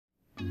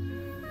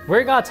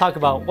We're going to talk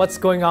about what's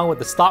going on with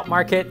the stock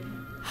market,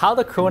 how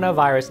the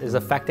coronavirus is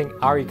affecting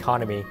our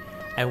economy,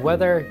 and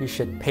whether you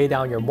should pay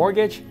down your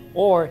mortgage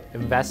or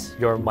invest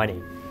your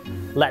money.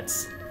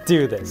 Let's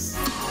do this.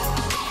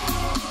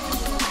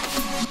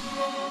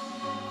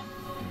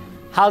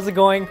 How's it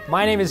going?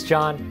 My name is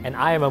John and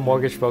I am a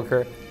mortgage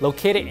broker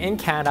located in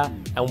Canada,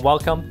 and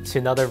welcome to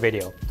another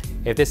video.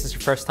 If this is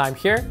your first time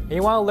here and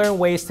you want to learn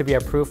ways to be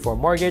approved for a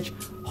mortgage,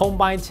 home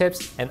buying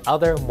tips, and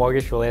other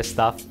mortgage related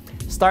stuff,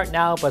 start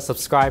now by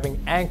subscribing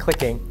and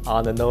clicking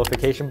on the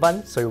notification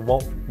button so you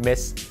won't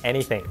miss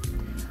anything.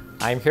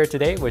 I'm here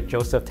today with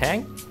Joseph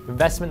Tang,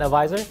 investment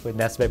advisor with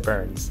Nesbitt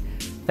Burns.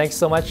 Thanks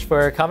so much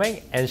for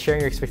coming and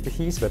sharing your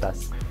expertise with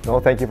us. No,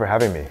 thank you for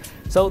having me.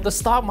 So the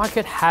stock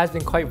market has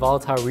been quite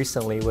volatile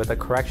recently with a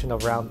correction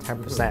of around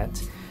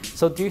 10%.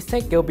 So do you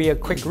think it'll be a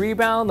quick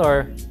rebound,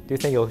 or do you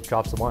think it'll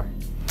drop some more?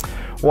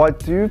 Well, I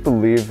do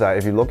believe that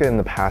if you look at in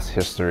the past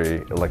history,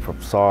 like for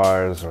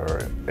SARS or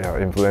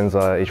influenza,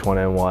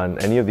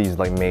 H1N1, any of these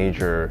like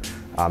major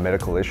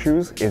medical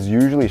issues, is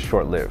usually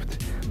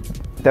short-lived.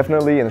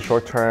 Definitely in the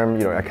short term,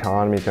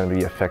 economy is going to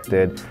be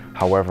affected.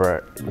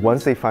 However,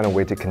 once they find a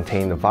way to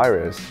contain the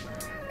virus,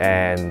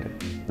 and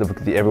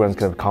everyone's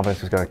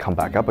confidence is going to come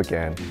back up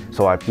again.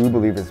 So I do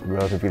believe it's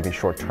relatively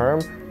short term,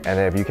 and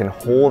if you can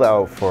hold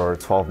out for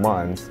 12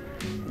 months,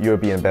 you'll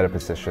be in a better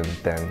position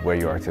than where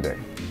you are today.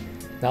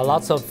 Now,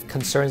 lots of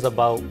concerns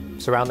about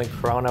surrounding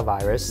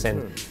coronavirus,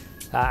 and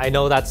I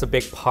know that's a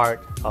big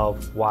part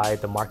of why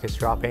the market's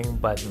dropping,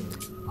 but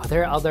are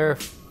there other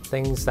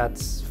things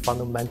that's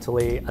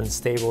fundamentally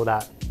unstable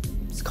that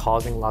is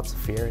causing lots of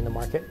fear in the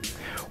market?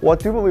 Well, I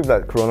do believe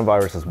that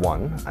coronavirus is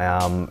one,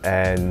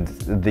 and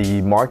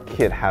the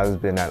market has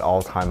been at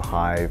all-time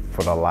high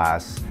for the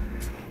last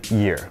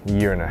year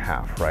and a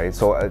half, right?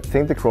 So I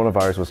think the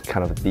coronavirus was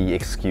kind of the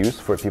excuse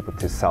for people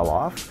to sell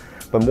off.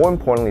 But more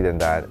importantly than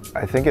that,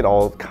 I think it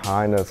all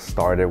kind of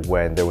started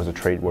when there was a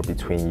trade war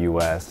between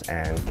US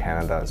and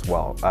Canada as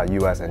well,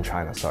 US and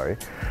China, sorry,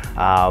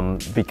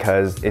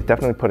 because it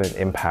definitely put an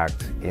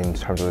impact in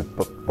terms of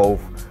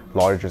both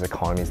largest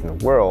economies in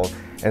the world.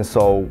 And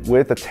so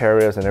with the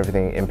tariffs and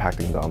everything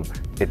impacting them,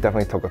 it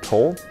definitely took a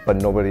toll, but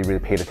nobody really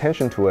paid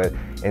attention to it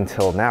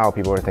until now.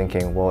 People are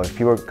thinking, well, if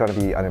people are going to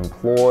be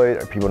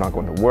unemployed, or people are not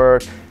going to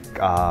work,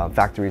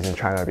 factories in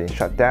China are being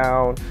shut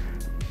down,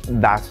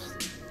 that's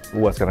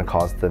what's going to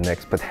cause the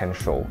next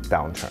potential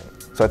downturn.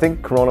 So I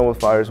think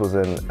coronavirus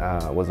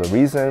was a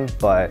reason,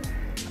 but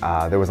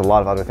there was a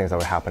lot of other things that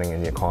were happening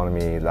in the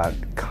economy that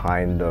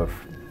kind of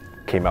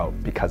came out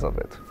because of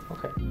it.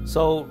 Okay,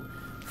 so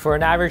for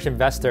an average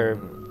investor,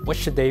 what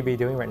should they be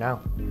doing right now?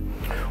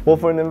 Well,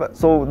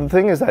 so the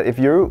thing is that if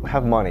you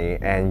have money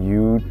and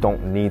you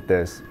don't need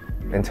this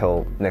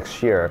until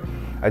next year,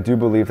 I do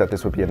believe that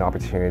this would be an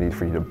opportunity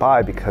for you to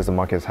buy, because the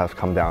markets have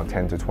come down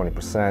 10 to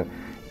 20%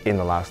 in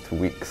the last 2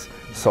 weeks.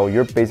 So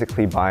you're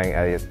basically buying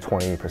at a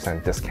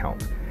 20%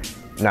 discount.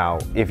 Now,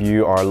 if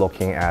you are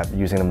looking at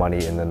using the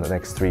money in the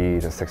next 3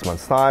 to 6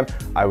 months' time,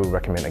 I would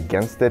recommend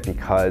against it,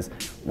 because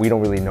we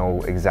don't really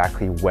know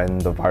exactly when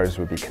the virus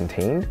would be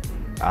contained.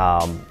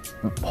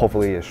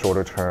 Hopefully a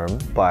shorter term,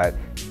 but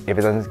if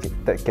it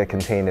doesn't get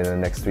contained in the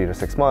next 3 to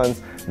 6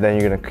 months, then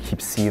you're going to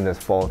keep seeing this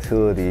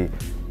volatility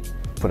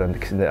for the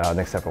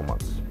next several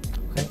months.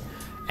 Okay.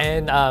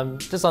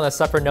 And just on a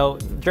separate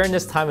note, during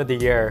this time of the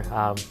year,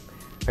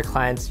 our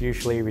clients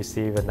usually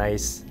receive a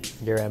nice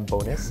year-end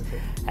bonus,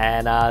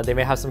 and they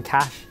may have some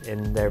cash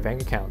in their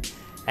bank account.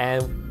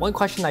 And one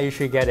question I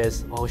usually get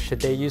is, well,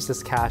 should they use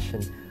this cash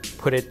and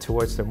put it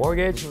towards their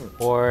mortgage,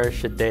 or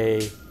should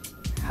they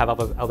have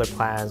other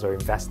plans or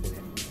invest in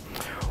it?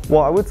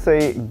 Well, I would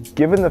say,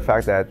 given the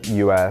fact that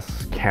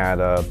US,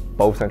 Canada,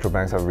 both central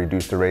banks have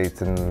reduced the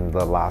rates in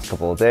the last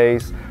couple of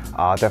days,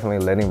 definitely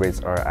lending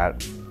rates are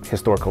at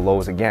historical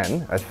lows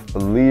again. I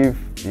believe,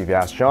 if you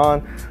ask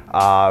John,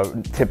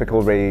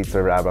 typical rates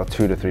are at about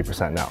 2 to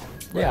 3% now.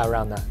 Yeah,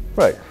 around that.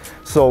 Right.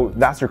 So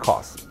that's your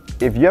cost.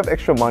 If you have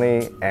extra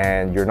money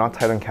and you're not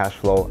tight on cash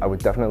flow, I would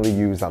definitely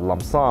use that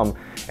lump sum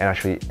and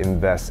actually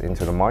invest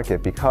into the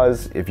market,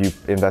 because if you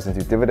invest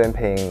into dividend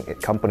paying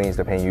companies,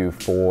 they're paying you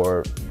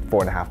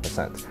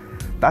 4.5%.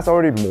 That's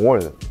already more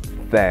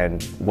than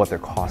what their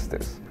cost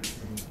is.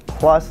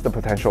 Plus the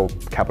potential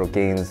capital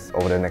gains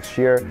over the next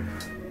year,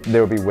 they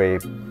will be way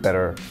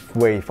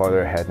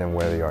farther ahead than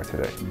where they are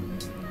today.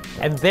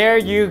 And there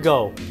you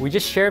go. We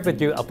just shared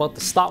with you about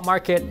the stock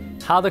market,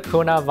 how the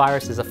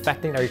coronavirus is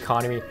affecting our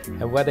economy,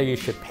 and whether you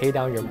should pay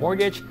down your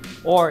mortgage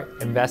or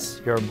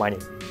invest your money.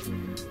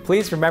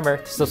 Please remember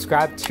to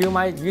subscribe to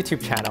my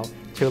YouTube channel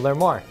to learn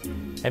more.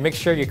 And make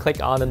sure you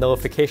click on the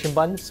notification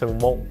button so you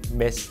won't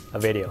miss a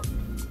video.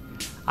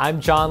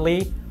 I'm John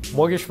Lee,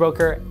 mortgage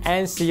broker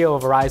and CEO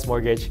of Arise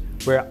Mortgage.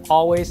 We're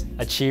always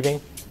achieving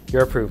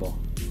your approval.